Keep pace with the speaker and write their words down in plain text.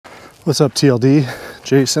What's up, TLD?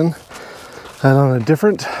 Jason, and on a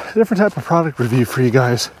different type of product review for you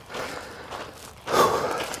guys.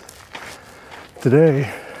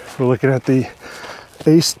 Today we're looking at the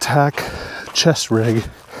Acetac chest rig,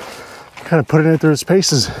 kind of putting it through its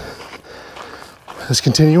paces. Let's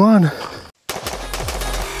continue on.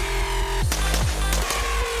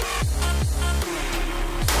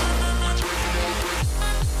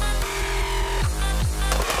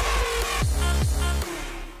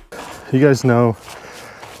 You guys know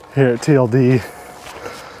here at TLD,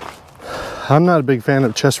 I'm not a big fan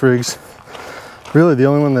of chest rigs. Really, the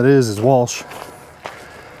only one that is Walsh.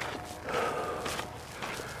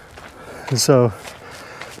 And so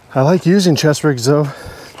I like using chest rigs though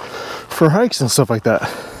for hikes and stuff like that.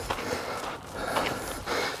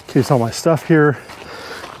 Keeps all my stuff here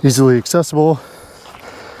easily accessible.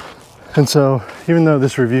 And so even though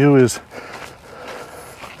this review is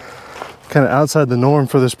kind of outside the norm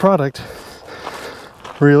for this product,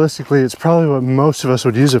 realistically it's probably what most of us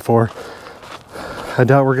would use it for. I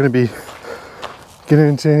doubt we're going to be getting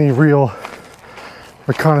into any real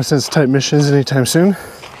reconnaissance type missions anytime soon.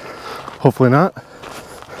 Hopefully not.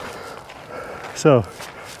 So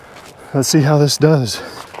let's see how this does.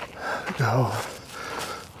 Go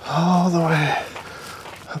all the way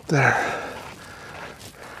up there.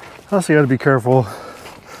 Also, you got to be careful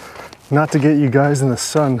not to get you guys in the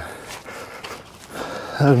sun.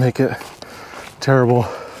 That would make it terrible.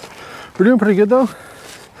 We're doing pretty good though.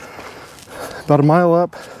 About a mile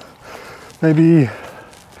up, maybe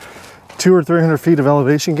 200 or 300 feet of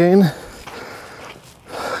elevation gain.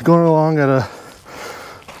 Going along at a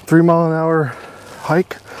 3 mile an hour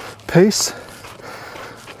hike pace.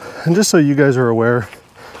 And just so you guys are aware,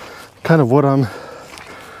 kind of what I'm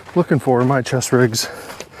looking for in my chest rigs.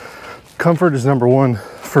 Comfort is number one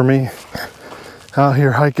for me out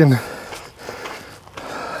here hiking.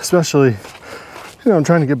 Especially, you know, I'm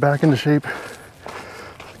trying to get back into shape.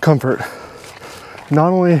 Comfort.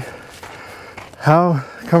 Not only how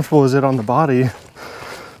comfortable is it on the body,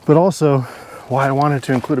 but also why I wanted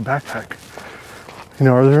to include a backpack. You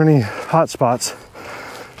know, are there any hot spots?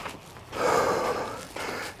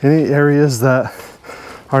 Any areas that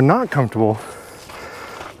are not comfortable?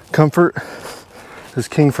 Comfort is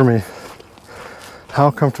king for me.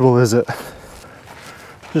 How comfortable is it?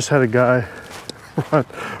 Just had a guy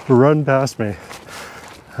run past me.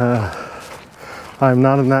 I'm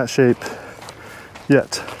not in that shape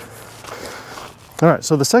yet. All right,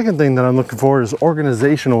 so the second thing that I'm looking for is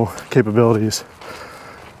organizational capabilities.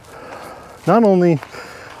 Not only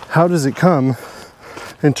how does it come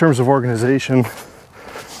in terms of organization,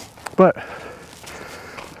 but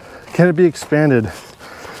can it be expanded?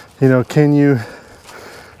 You know, can you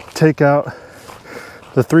take out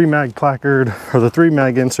the 3-mag placard or the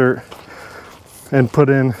 3-mag insert and put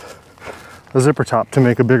in a zipper top to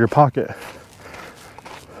make a bigger pocket?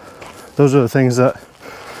 Those are the things that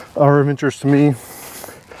are of interest to me.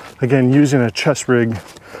 Again, using a chest rig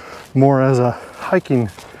more as a hiking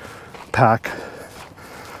pack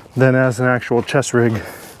than as an actual chest rig.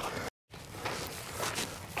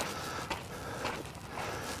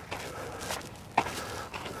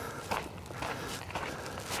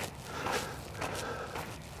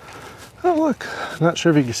 Oh look, not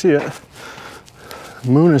sure if you can see it.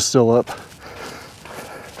 Moon is still up.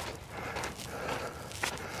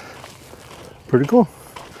 Pretty cool.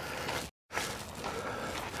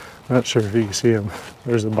 Not sure if you can see him.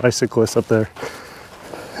 There's a bicyclist up there.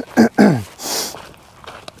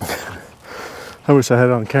 I wish I had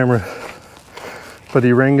it on camera, but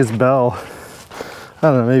he rang his bell, I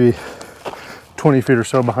don't know, maybe 20 feet or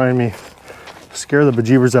so behind me. Scared the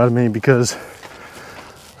bejeebers out of me because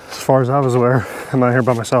as far as I was aware, I'm out here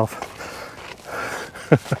by myself.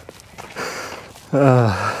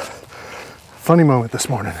 Funny moment this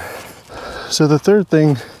morning. So the third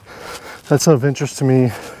thing that's of interest to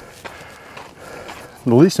me,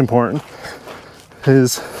 the least important,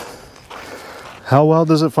 is how well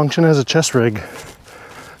does it function as a chest rig?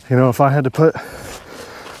 You know, if I had to put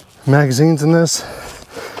magazines in this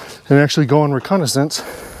and actually go on reconnaissance,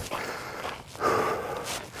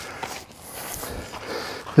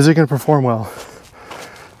 is it going to perform well?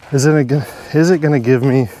 Is it going to give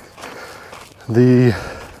me the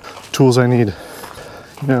tools I need?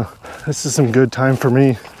 You know, this is some good time for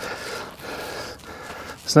me.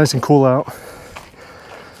 It's nice and cool out.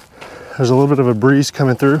 There's a little bit of a breeze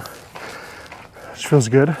coming through, which feels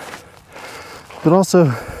good. But also,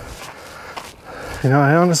 you know,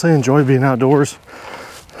 I honestly enjoy being outdoors,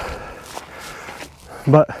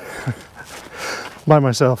 but by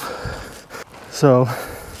myself. So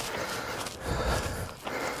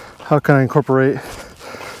how can I incorporate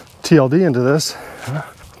TLD into this.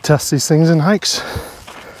 Test these things in hikes.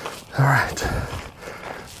 All right.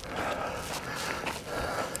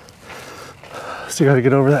 So you got to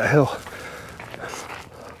get over that hill.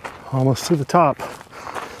 Almost to the top.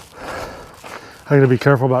 I got to be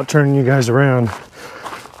careful about turning you guys around.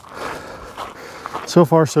 So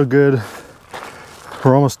far, so good.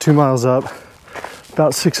 We're almost 2 miles up.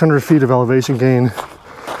 About 600 feet of elevation gain.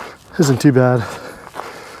 Isn't too bad.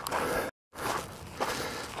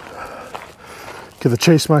 Get to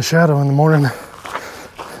chase my shadow in the morning.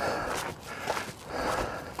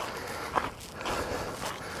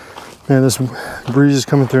 Man, this breeze is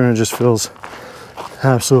coming through and it just feels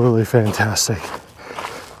absolutely fantastic.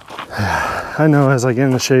 I know as I get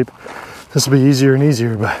into shape, this will be easier and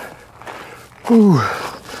easier, but whew,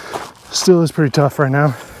 still is pretty tough right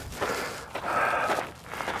now.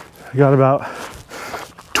 I got about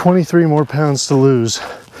 23 more pounds to lose.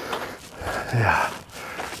 Yeah.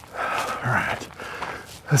 All right.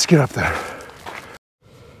 Let's get up there.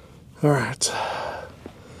 All right.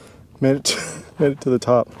 Made it to the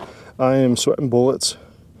top. I am sweating bullets.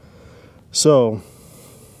 So,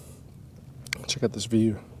 check out this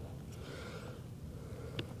view.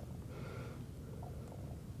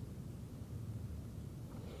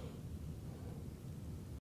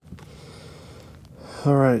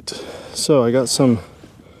 All right. So, I got some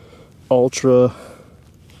Ultra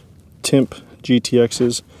Timp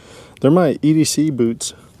GTXs. They're my EDC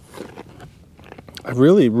boots. I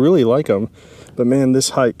really like them, but man,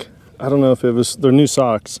 this hike, I don't know if it was their new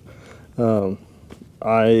socks. I'm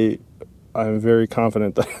very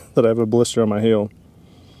confident that I have a blister on my heel.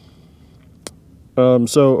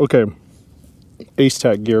 Okay,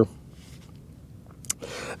 Acetac gear.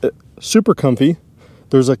 Super comfy.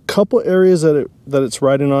 There's a couple areas that it's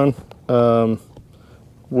riding on,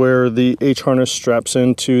 where the H harness straps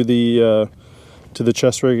into the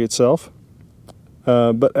chest rig itself.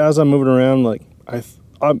 But as I'm moving around, like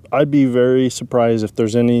I'd be very surprised if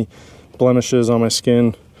there's any blemishes on my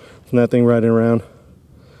skin from that thing riding around.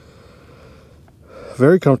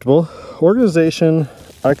 Very comfortable. Organization,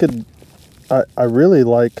 I really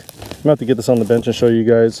like. I'm about to get this on the bench and show you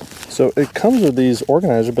guys. So it comes with these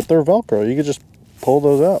organizers, but they're Velcro. You could just pull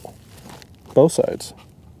those out, both sides.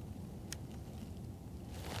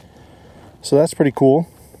 So that's pretty cool.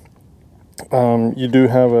 You do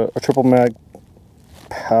have a triple mag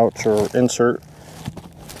pouch or insert.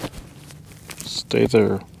 Stay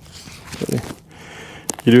there. Okay.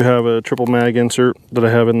 You do have a triple mag insert that I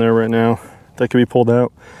have in there right now that can be pulled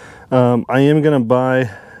out. I am going to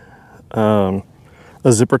buy a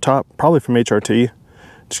zipper top, probably from HRT,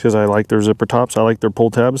 just because I like their zipper tops. I like their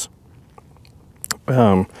pull tabs.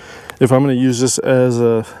 If I'm going to use this as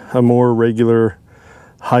a more regular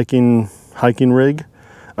hiking rig,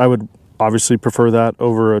 I would obviously prefer that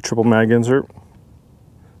over a triple mag insert.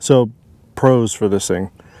 So pros for this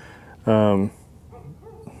thing.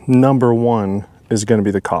 Number one is going to be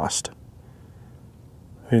the cost.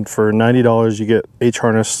 I mean, for $90 you get H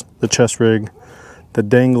harness, the chest rig, the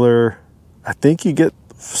dangler. I think you get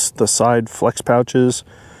the side flex pouches.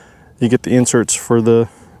 You get the inserts for the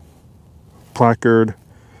placard.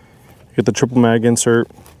 You get the triple mag insert.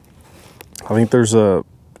 I think there's a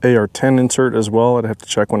AR-10 insert as well. I'd have to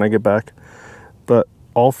check when I get back. But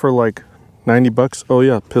all for like 90 bucks. Oh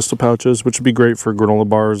yeah, pistol pouches, which would be great for granola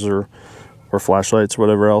bars or flashlights, or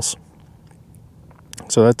whatever else.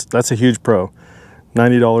 So that's a huge pro.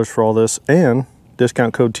 $90 for all this, and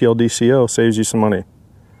discount code TLDCO saves you some money.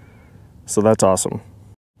 So that's awesome.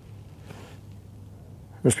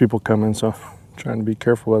 There's people coming, so I'm trying to be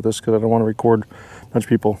careful about this because I don't want to record a bunch of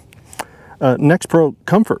people. Next pro,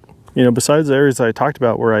 comfort. You know, besides the areas I talked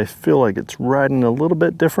about where I feel like it's riding a little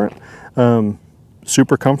bit different,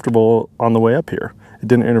 super comfortable on the way up here. It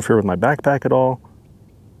didn't interfere with my backpack at all.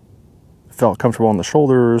 Felt comfortable on the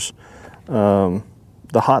shoulders.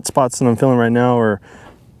 The hot spots that I'm feeling right now are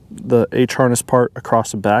the H harness part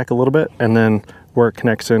across the back a little bit, and then where it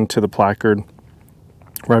connects into the placard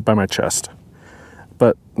right by my chest.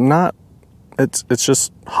 But not, it's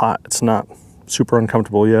just hot. It's not super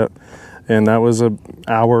uncomfortable yet. And that was a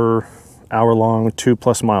hour long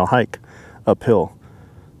 2+ mile hike uphill.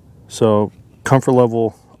 So comfort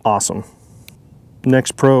level, awesome.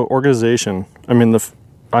 Next pro, organization. I mean,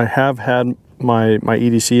 I have had my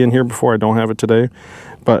EDC in here before. I don't have it today,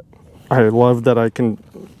 but I love that I can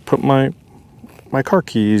put my car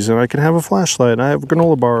keys, and I can have a flashlight, and I have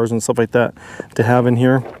granola bars and stuff like that to have in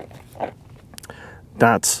here.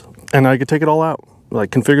 And I could take it all out,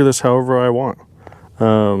 like configure this however I want.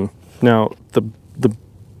 Now the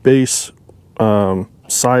base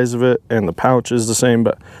size of it and the pouch is the same,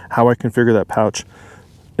 but how I configure that pouch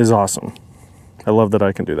is awesome. I love that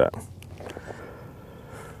I can do that.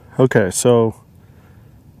 Okay, so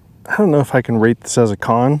I don't know if I can rate this as a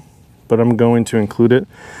con, but I'm going to include it.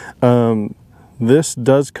 This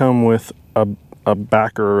does come with a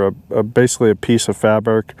backer, basically a piece of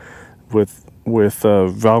fabric with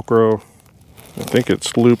Velcro. I think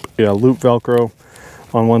it's loop Velcro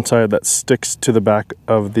on one side that sticks to the back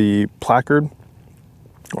of the placard,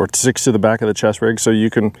 or it sticks to the back of the chest rig, so you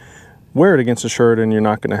can wear it against a shirt and you're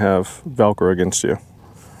not going to have Velcro against you.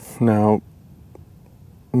 Now,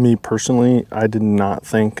 me personally, I did not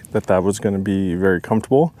think that that was going to be very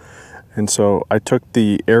comfortable, and so I took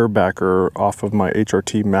the air backer off of my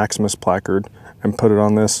HRT Maximus placard and put it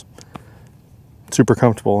on this. Super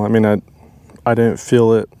comfortable. I mean, I didn't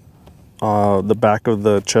feel it, the back of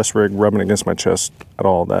the chest rig rubbing against my chest at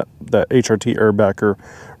all. That HRT air backer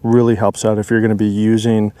really helps out if you're going to be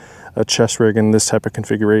using a chest rig in this type of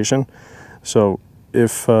configuration. So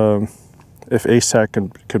if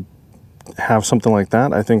Acetac could have something like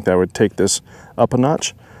that, I think that would take this up a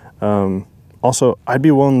notch. Also, I'd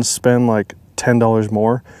be willing to spend like $10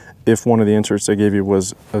 more if one of the inserts they gave you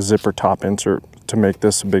was a zipper top insert to make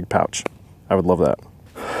this a big pouch. I would love that.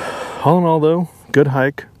 All in all though, good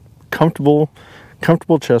hike, comfortable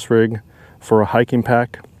chest rig for a hiking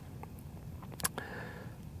pack.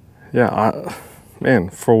 Yeah, man,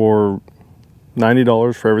 for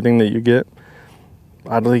 $90 for everything that you get,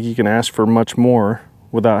 I don't think you can ask for much more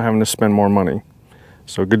without having to spend more money.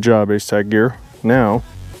 So good job, Acetac Gear. Now,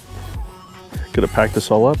 gonna pack this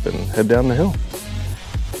all up and head down the hill.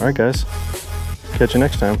 All right, guys, catch you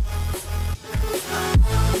next time.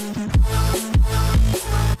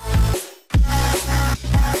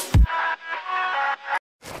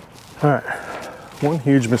 All right, one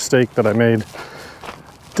huge mistake that I made.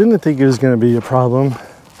 Didn't think it was gonna be a problem.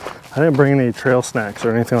 I didn't bring any trail snacks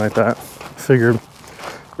or anything like that. Figured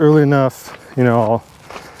early enough, you know, I'll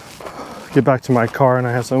get back to my car and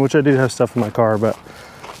I have some, which I do have stuff in my car, but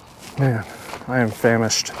man, I am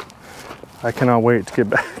famished. I cannot wait to get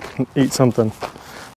back and eat something.